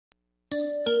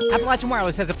Appalachian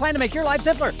Wireless has a plan to make your life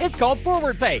simpler. It's called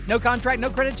Forward Pay. No contract, no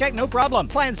credit check, no problem.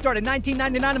 Plans start at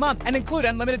 $19.99 a month and include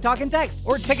unlimited talk and text,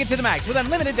 or take it to the max with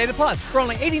unlimited data plus for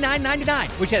only $89.99,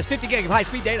 which has 50 gig of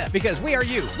high-speed data. Because we are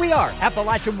you. We are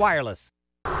Appalachian Wireless.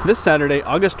 This Saturday,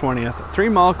 August 20th, 3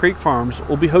 Mile Creek Farms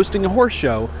will be hosting a horse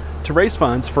show to raise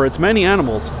funds for its many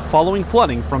animals following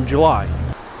flooding from July.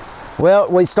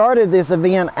 Well, we started this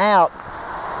event out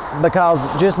because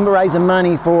just raising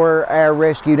money for our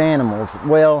rescued animals.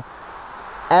 Well,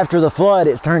 after the flood,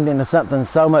 it's turned into something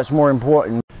so much more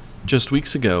important. Just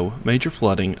weeks ago, major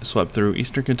flooding swept through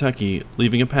eastern Kentucky,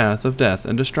 leaving a path of death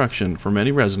and destruction for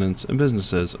many residents and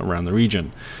businesses around the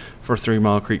region. For 3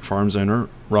 Mile Creek Farms owner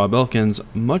Rob Elkins,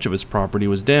 much of his property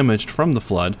was damaged from the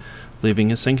flood, leaving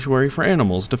his sanctuary for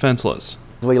animals defenseless.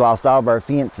 We lost all of our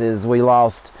fences, we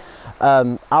lost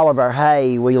all of our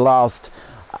hay, we lost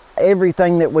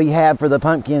everything that we had for the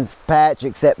pumpkins patch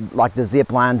except like the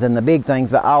zip lines and the big things,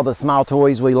 but all the small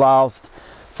toys we lost.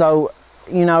 So,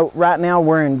 you know, right now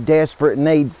we're in desperate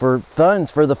need for funds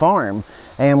for the farm,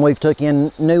 and we've took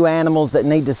in new animals that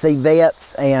need to see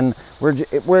vets, and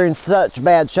we're in such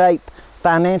bad shape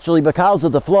financially because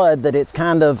of the flood that it's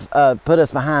kind of put us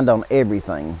behind on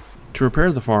everything. To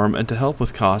repair the farm and to help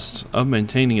with costs of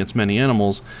maintaining its many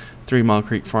animals, 3 Mile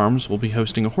Creek Farms will be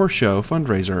hosting a horse show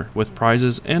fundraiser with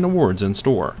prizes and awards in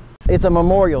store. It's a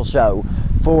memorial show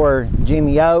for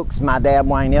Jimmy Oakes, my dad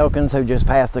Wayne Elkins, who just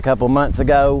passed a couple months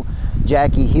ago,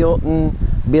 Jackie Hilton,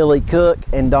 Billy Cook,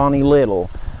 and Donnie Little.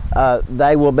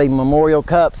 They will be memorial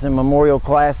cups and memorial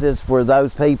classes for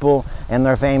those people, and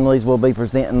their families will be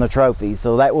presenting the trophies.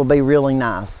 So that will be really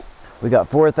nice. We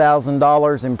got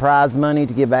 $4,000 in prize money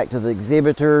to give back to the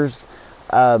exhibitors.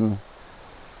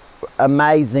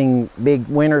 Amazing big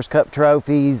Winners' Cup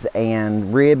trophies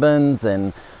and ribbons,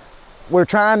 and we're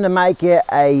trying to make it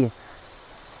a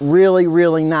really,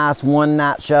 really nice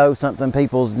one-night show, something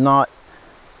people's not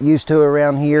used to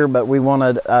around here, but we want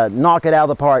to knock it out of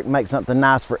the park and make something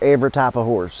nice for every type of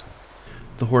horse.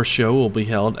 The horse show will be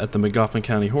held at the McGoffin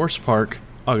County Horse Park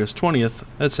August 20th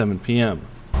at 7 p.m.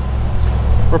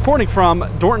 Reporting from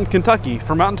Dorton, Kentucky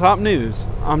for Mountaintop News,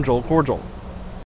 I'm Joel Cordial.